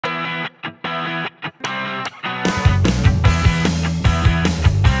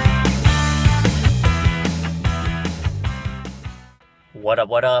What up,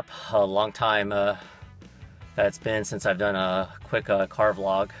 what up? A long time that it's been since I've done a quick car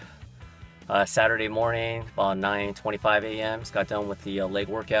vlog. Saturday morning, about 9:25 a.m. Just got done with the leg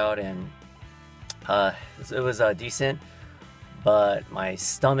workout, and it was decent, but my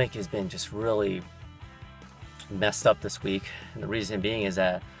stomach has been just really messed up this week. And the reason being is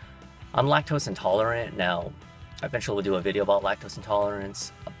that I'm lactose intolerant. Now, eventually we'll do a video about lactose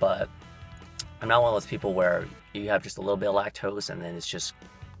intolerance, but I'm not one of those people where you have just a little bit of lactose and then it's just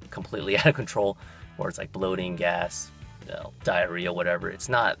completely out of control, where it's like bloating, gas, diarrhea, whatever. It's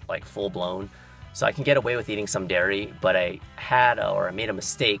not like full blown. So I can get away with eating some dairy, but I made a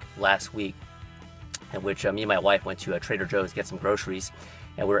mistake last week in which me and my wife went to Trader Joe's to get some groceries,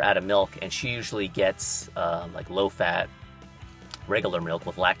 and we were out of milk, and she usually gets like low fat regular milk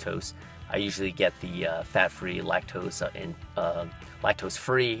with lactose. I usually get the fat-free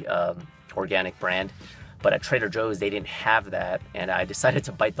lactose-free organic brand, but at Trader Joe's they didn't have that, and I decided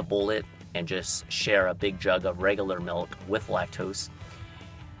to bite the bullet and just share a big jug of regular milk with lactose,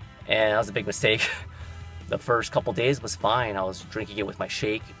 and that was a big mistake. The first couple days was fine. I was drinking it with my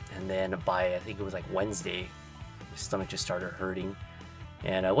shake, and then by I think it was like Wednesday, my stomach just started hurting,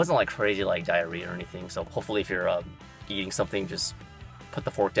 and it wasn't like crazy like diarrhea or anything. So hopefully if you're eating something, just put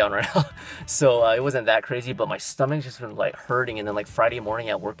the fork down right now. So it wasn't that crazy, but my stomach just been like hurting, and then like Friday morning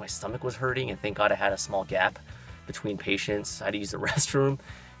at work my stomach was hurting, and thank God I had a small gap between patients. I had to use the restroom, and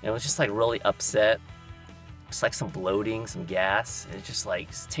it was just like really upset. It's like some bloating, some gas, and it's just like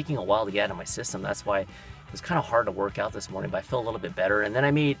it's taking a while to get out of my system. That's why it was kind of hard to work out this morning, but I feel a little bit better. And then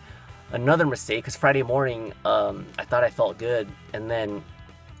I made another mistake because Friday morning I thought I felt good, and then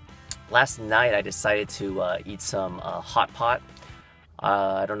last night I decided to eat some hot pot.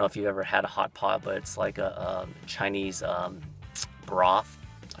 I don't know if you've ever had a hot pot, but it's like a Chinese broth.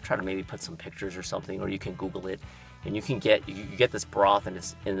 I'll try to maybe put some pictures or something, or you can Google it, and you get this broth, and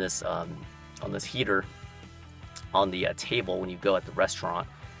it's in this on this heater on the table when you go at the restaurant,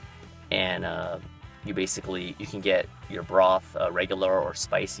 and you can get your broth regular or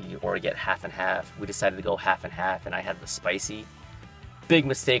spicy, or get half and half. We decided to go half and half, and I had the spicy. Big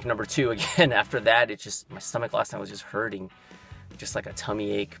mistake number two again. After that, my stomach last night was just hurting, just like a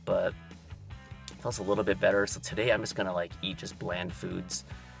tummy ache, but it feels a little bit better. So today I'm just gonna like eat just bland foods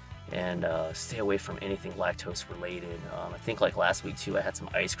and stay away from anything lactose related. I think like last week too, I had some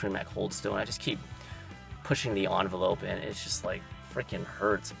ice cream at Cold Stone. I just keep pushing the envelope, and it's just like freaking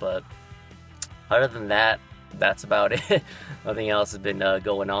hurts. But other than that, that's about it. Nothing else has been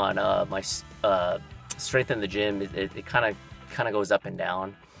going on. My strength in the gym, it kind of goes up and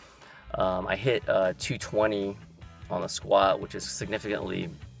down. I hit 220 on the squat, which is significantly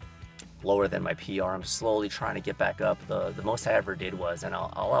lower than my PR. I'm slowly trying to get back up. The most I ever did was, and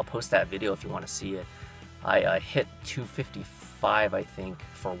I'll post that video if you want to see it, I hit 255 I think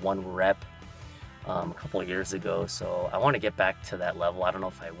for one rep a couple of years ago. So I want to get back to that level. I don't know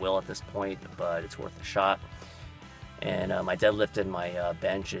if I will at this point, but it's worth a shot. And my deadlift and my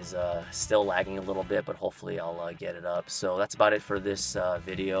bench is still lagging a little bit, but hopefully I'll get it up. So that's about it for this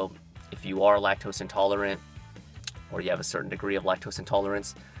video. If you are lactose intolerant, or you have a certain degree of lactose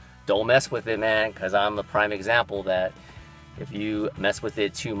intolerance, don't mess with it, man, because I'm the prime example that if you mess with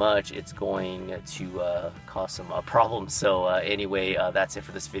it too much, it's going to cause some problems. So anyway, that's it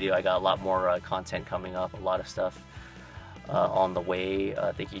for this video. I got a lot more content coming up, a lot of stuff on the way.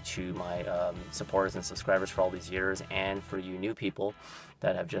 Thank you to my supporters and subscribers for all these years, and for you new people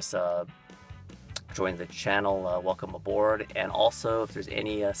that have just joined the channel, welcome aboard. And also, if there's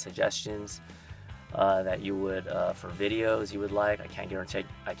any suggestions that you would for videos you would like, I can't guarantee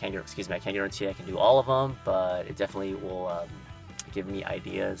I can do all of them, but it definitely will give me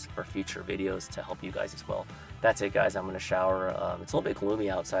ideas for future videos to help you guys as well. That's it, guys. I'm gonna shower. It's a little bit gloomy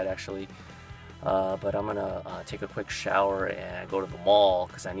outside actually, but I'm gonna take a quick shower and go to the mall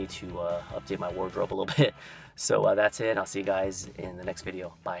because I need to update my wardrobe a little bit. So that's it. I'll see you guys in the next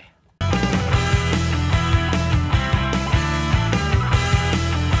video. Bye.